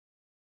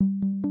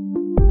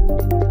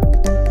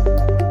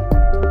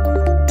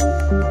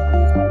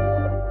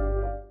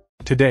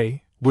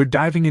Today, we're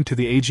diving into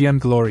the AGM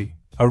Glory,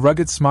 a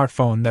rugged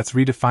smartphone that's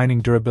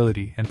redefining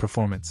durability and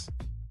performance.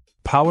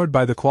 Powered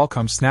by the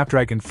Qualcomm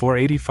Snapdragon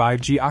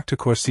 485G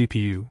octa-core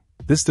CPU,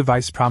 this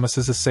device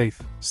promises a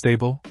safe,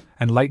 stable,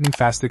 and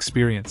lightning-fast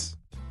experience.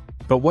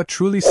 But what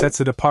truly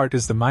sets it apart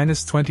is the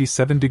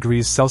 -27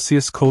 degrees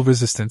Celsius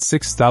cold-resistant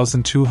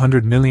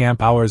 6,200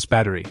 mAh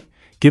battery,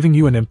 giving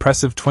you an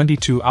impressive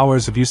 22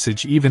 hours of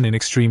usage even in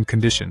extreme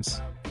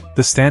conditions.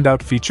 The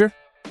standout feature?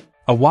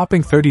 A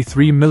whopping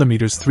 33mm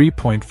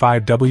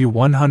 3.5W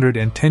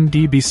 110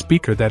 dB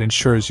speaker that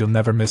ensures you'll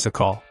never miss a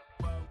call.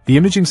 The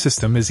imaging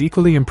system is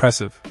equally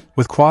impressive,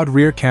 with quad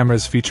rear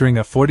cameras featuring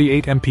a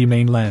 48MP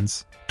main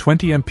lens,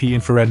 20MP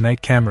infrared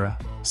night camera,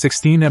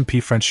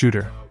 16MP front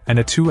shooter, and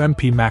a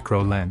 2MP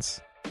macro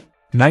lens.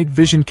 Night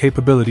vision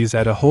capabilities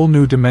add a whole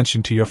new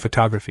dimension to your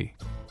photography.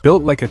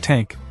 Built like a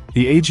tank,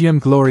 the AGM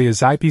Glory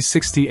is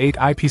IP68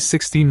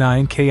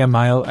 IP69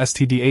 KMIL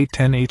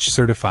STD810H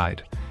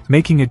certified,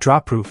 making it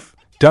drop-proof,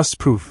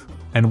 dust-proof,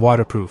 and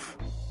waterproof.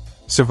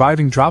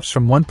 Surviving drops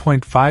from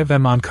 1.5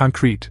 m on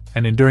concrete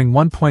and enduring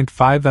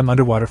 1.5 m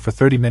underwater for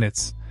 30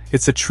 minutes,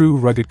 it's a true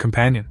rugged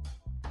companion.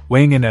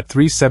 Weighing in at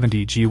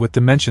 370 g with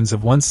dimensions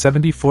of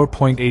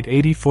 174.8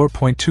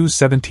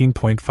 84.2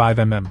 17.5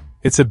 mm,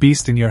 it's a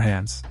beast in your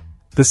hands.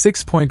 The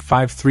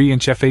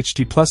 6.53-inch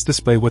FHD Plus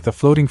display with a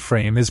floating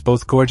frame is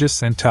both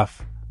gorgeous and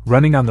tough,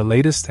 running on the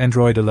latest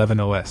Android 11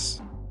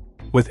 OS.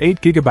 With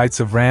 8GB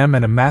of RAM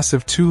and a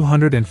massive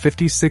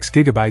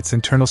 256GB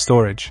internal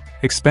storage,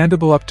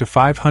 expandable up to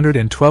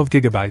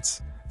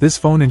 512GB, this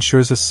phone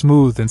ensures a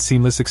smooth and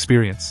seamless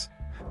experience.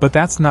 But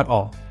that's not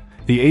all.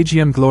 The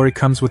AGM Glory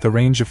comes with a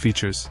range of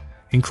features,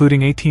 including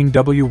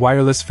 18W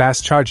wireless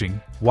fast charging,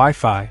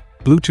 Wi-Fi,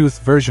 Bluetooth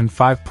version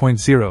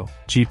 5.0,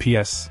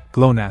 GPS,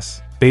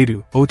 GLONASS,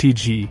 Beidou,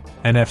 OTG,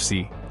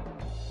 NFC.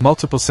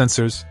 Multiple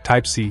sensors,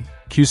 Type-C,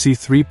 QC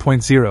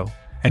 3.0,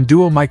 and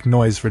dual mic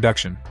noise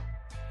reduction.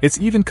 It's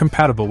even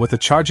compatible with a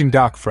charging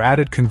dock for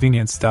added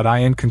convenience.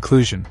 In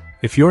conclusion,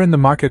 if you're in the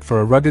market for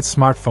a rugged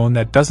smartphone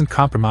that doesn't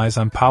compromise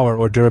on power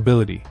or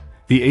durability,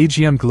 the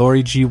AGM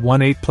Glory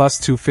G18 Plus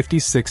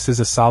 256 is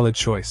a solid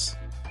choice.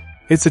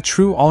 It's a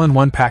true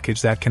all-in-one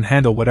package that can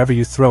handle whatever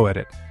you throw at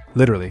it,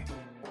 literally.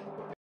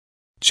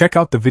 Check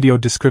out the video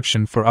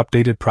description for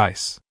updated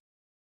price.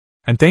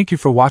 And thank you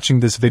for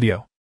watching this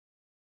video.